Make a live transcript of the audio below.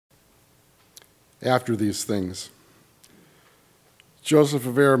After these things, Joseph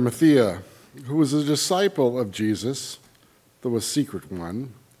of Arimathea, who was a disciple of Jesus, though a secret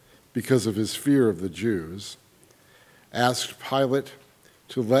one, because of his fear of the Jews, asked Pilate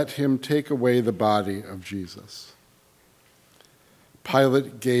to let him take away the body of Jesus.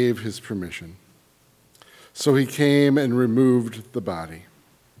 Pilate gave his permission. So he came and removed the body.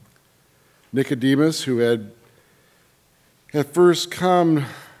 Nicodemus, who had first come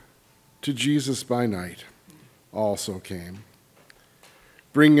to Jesus by night, also came,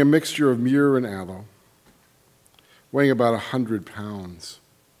 bringing a mixture of myrrh and aloe, weighing about 100 pounds.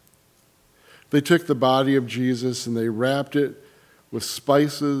 They took the body of Jesus and they wrapped it with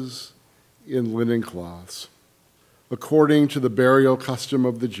spices in linen cloths, according to the burial custom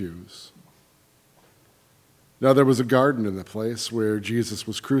of the Jews. Now there was a garden in the place where Jesus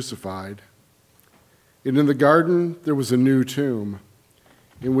was crucified, and in the garden there was a new tomb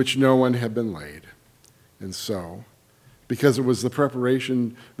in which no one had been laid. And so, because it was the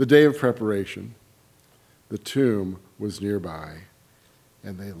day of preparation, the tomb was nearby,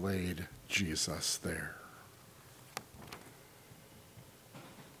 and they laid Jesus there.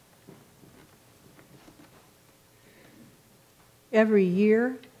 Every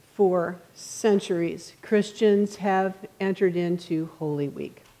year for centuries, Christians have entered into Holy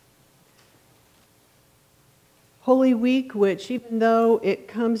Week. Holy Week, which even though it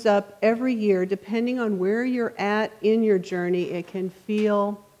comes up every year, depending on where you're at in your journey, it can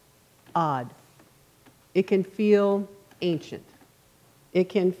feel odd. It can feel ancient. It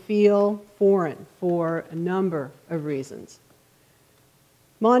can feel foreign for a number of reasons.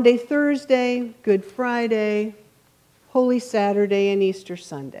 Maundy, Thursday, Good Friday, Holy Saturday, and Easter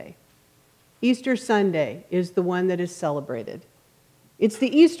Sunday. Easter Sunday is the one that is celebrated. It's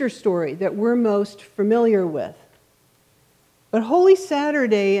the Easter story that we're most familiar with. But Holy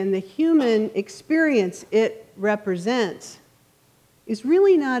Saturday and the human experience it represents is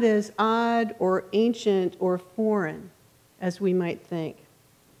really not as odd or ancient or foreign as we might think.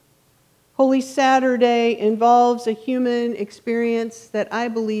 Holy Saturday involves a human experience that I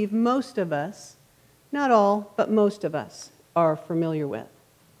believe most of us, not all, but most of us, are familiar with.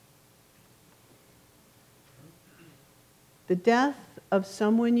 The death of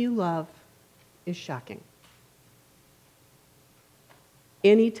someone you love is shocking.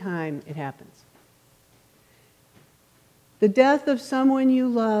 Anytime it happens. The death of someone you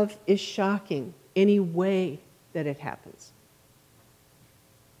love is shocking any way that it happens.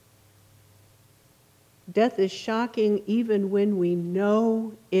 Death is shocking even when we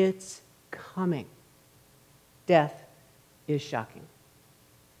know it's coming. Death is shocking.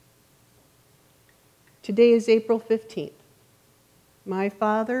 Today is April 15th. My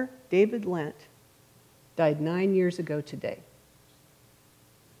father, David Lendt, died 9 years ago today.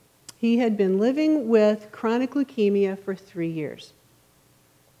 He had been living with chronic leukemia for 3 years.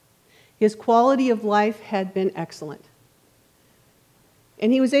 His quality of life had been excellent.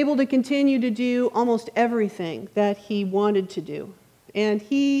 And he was able to continue to do almost everything that he wanted to do. And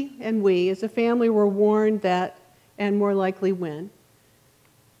he and we, as a family, were warned that, and more likely when,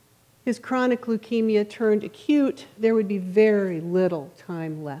 his chronic leukemia turned acute, there would be very little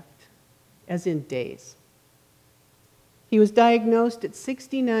time left, as in days. He was diagnosed at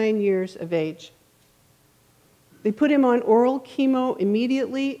 69 years of age. They put him on oral chemo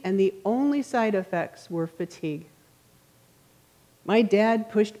immediately, and the only side effects were fatigue. My dad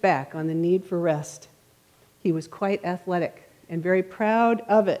pushed back on the need for rest. He was quite athletic and very proud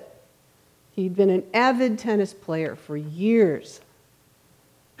of it. He'd been an avid tennis player for years.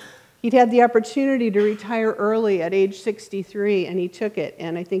 He'd had the opportunity to retire early at age 63, and he took it.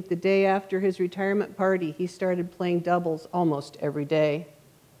 And I think the day after his retirement party, he started playing doubles almost every day.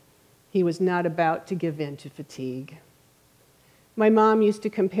 He was not about to give in to fatigue. My mom used to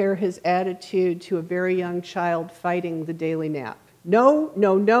compare his attitude to a very young child fighting the daily nap. No,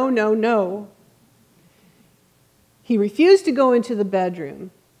 no, no, no, no. He refused to go into the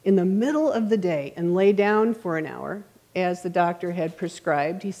bedroom in the middle of the day and lay down for an hour, as the doctor had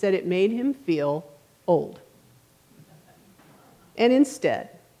prescribed. He said it made him feel old. And instead,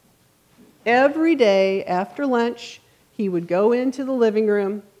 every day after lunch, he would go into the living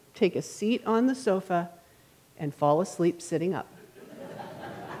room, take a seat on the sofa, and fall asleep sitting up.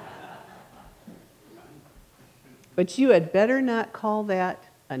 But you had better not call that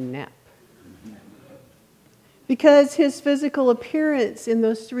a nap. Because his physical appearance in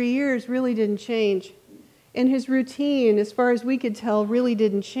those 3 years really didn't change. And his routine, as far as we could tell, really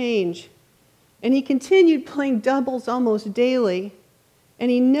didn't change. And he continued playing doubles almost daily, and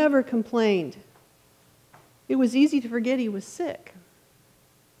he never complained. It was easy to forget he was sick.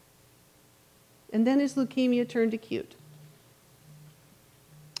 and then his leukemia turned acute.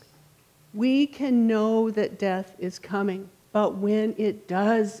 We can know that death is coming, but when it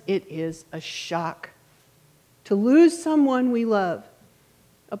does, it is a shock. To lose someone we love,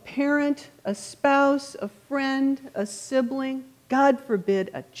 a parent, a spouse, a friend, a sibling, God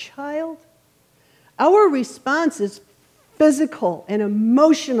forbid, a child, our response is physical and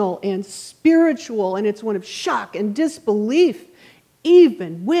emotional and spiritual, and it's one of shock and disbelief,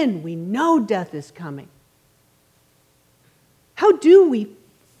 even when we know death is coming. How do we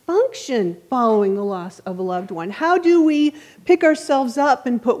function following the loss of a loved one? How do we pick ourselves up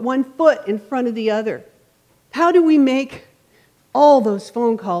and put one foot in front of the other? How do we make all those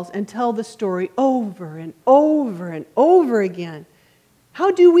phone calls and tell the story over and over and over again?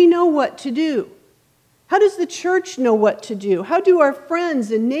 How do we know what to do? How does the church know what to do? How do our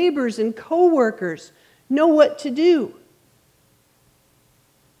friends and neighbors and coworkers know what to do?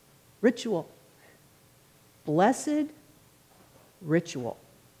 Ritual. Blessed ritual.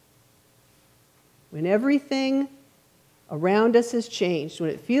 When everything around us has changed, when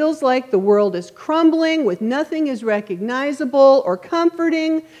it feels like the world is crumbling, with nothing is recognizable or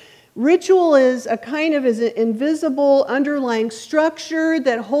comforting, ritual is a kind of an invisible underlying structure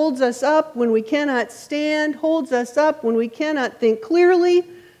that holds us up when we cannot stand, holds us up when we cannot think clearly,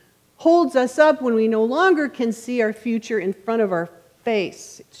 holds us up when we no longer can see our future in front of our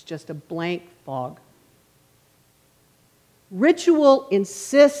face. It's just a blank fog. Ritual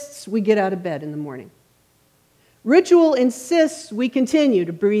insists we get out of bed in the morning. Ritual insists we continue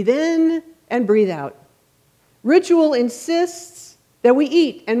to breathe in and breathe out. Ritual insists that we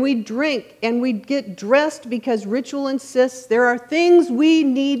eat and we drink and we get dressed because ritual insists there are things we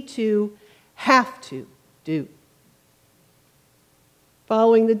need to, have to do.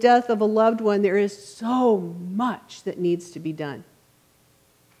 Following the death of a loved one, there is so much that needs to be done.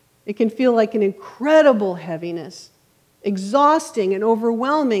 It can feel like an incredible heaviness, exhausting and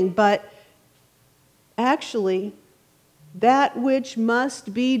overwhelming, but actually, that which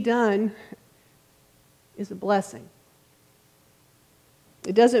must be done is a blessing.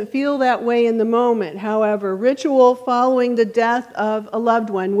 It doesn't feel that way in the moment. However, ritual following the death of a loved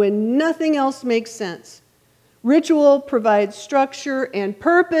one, when nothing else makes sense, ritual provides structure and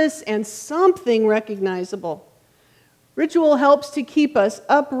purpose and something recognizable. Ritual helps to keep us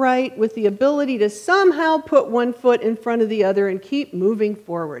upright with the ability to somehow put one foot in front of the other and keep moving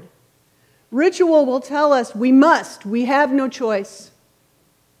forward. Ritual will tell us we have no choice.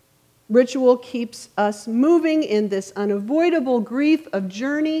 Ritual keeps us moving in this unavoidable grief of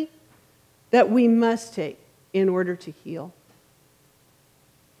journey that we must take in order to heal.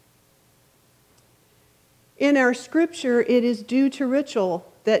 In our scripture, it is due to ritual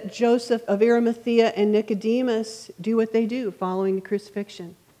that Joseph of Arimathea and Nicodemus do what they do following the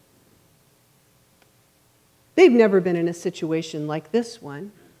crucifixion. They've never been in a situation like this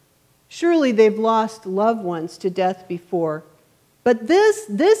one. Surely they've lost loved ones to death before. But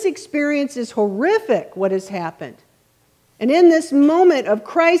this experience is horrific, what has happened. And in this moment of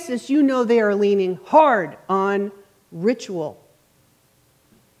crisis, you know they are leaning hard on ritual.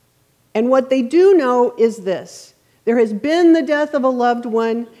 And what they do know is this: there has been the death of a loved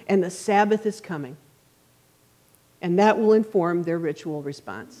one, and the Sabbath is coming. And that will inform their ritual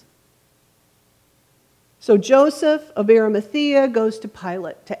response. So Joseph of Arimathea goes to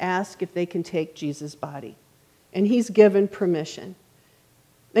Pilate to ask if they can take Jesus' body. And he's given permission.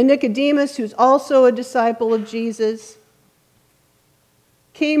 And Nicodemus, who's also a disciple of Jesus,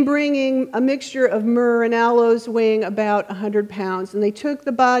 came bringing a mixture of myrrh and aloes weighing about 100 pounds. And they took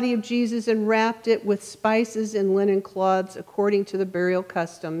the body of Jesus and wrapped it with spices and linen cloths according to the burial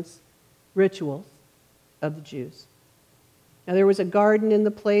customs, rituals of the Jews. Now there was a garden in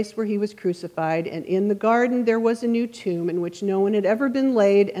the place where he was crucified, and in the garden there was a new tomb in which no one had ever been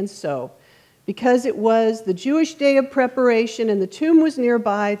laid, and so, because it was the Jewish day of preparation and the tomb was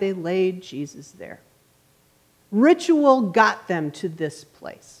nearby, they laid Jesus there. Ritual got them to this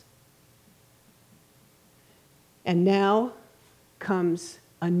place. And now comes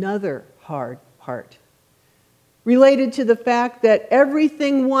another hard part, related to the fact that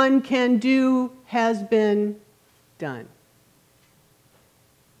everything one can do has been done.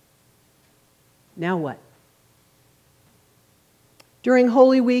 Now what? During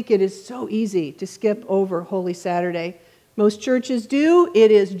Holy Week, it is so easy to skip over Holy Saturday. Most churches do.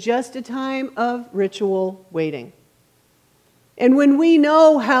 It is just a time of ritual waiting. And when we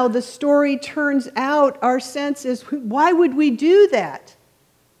know how the story turns out, our sense is, why would we do that?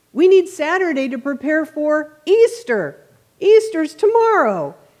 We need Saturday to prepare for Easter. Easter's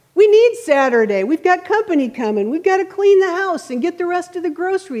tomorrow. We need Saturday. We've got company coming. We've got to clean the house and get the rest of the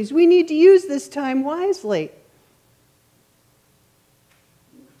groceries. We need to use this time wisely.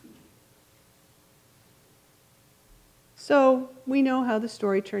 So we know how the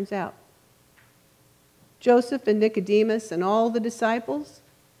story turns out. Joseph and Nicodemus and all the disciples,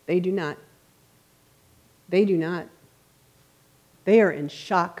 they do not. They do not. They are in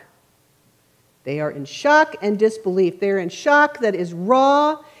shock. They are in shock and disbelief. They are in shock that is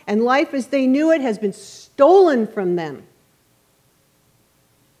raw, and life as they knew it has been stolen from them.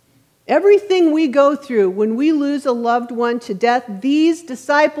 Everything we go through when we lose a loved one to death, these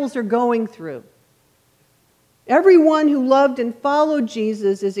disciples are going through. Everyone who loved and followed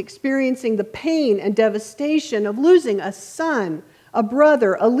Jesus is experiencing the pain and devastation of losing a son, a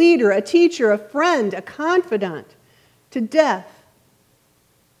brother, a leader, a teacher, a friend, a confidant to death,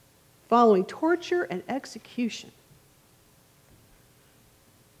 following torture and execution.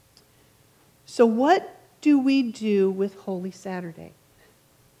 So what do we do with Holy Saturday?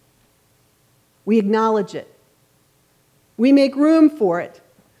 We acknowledge it. We make room for it.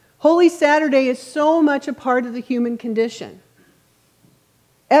 Holy Saturday is so much a part of the human condition.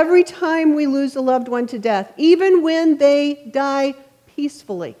 Every time we lose a loved one to death, even when they die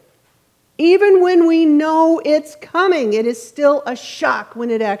peacefully, even when we know it's coming, it is still a shock when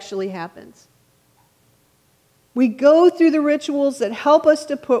it actually happens. We go through the rituals that help us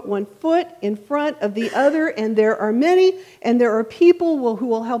to put one foot in front of the other, and there are many, and there are people who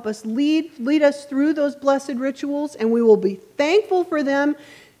will help us lead us through those blessed rituals, and we will be thankful for them.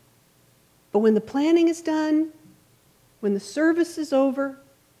 But when the planning is done, when the service is over,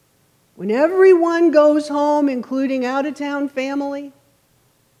 when everyone goes home, including out-of-town family,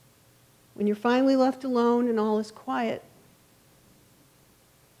 when you're finally left alone and all is quiet,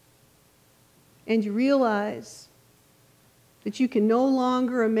 and you realize that you can no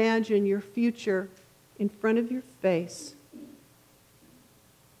longer imagine your future in front of your face,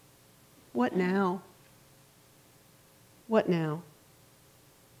 what now? What now?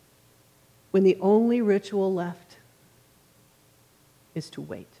 When the only ritual left is to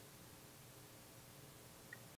wait.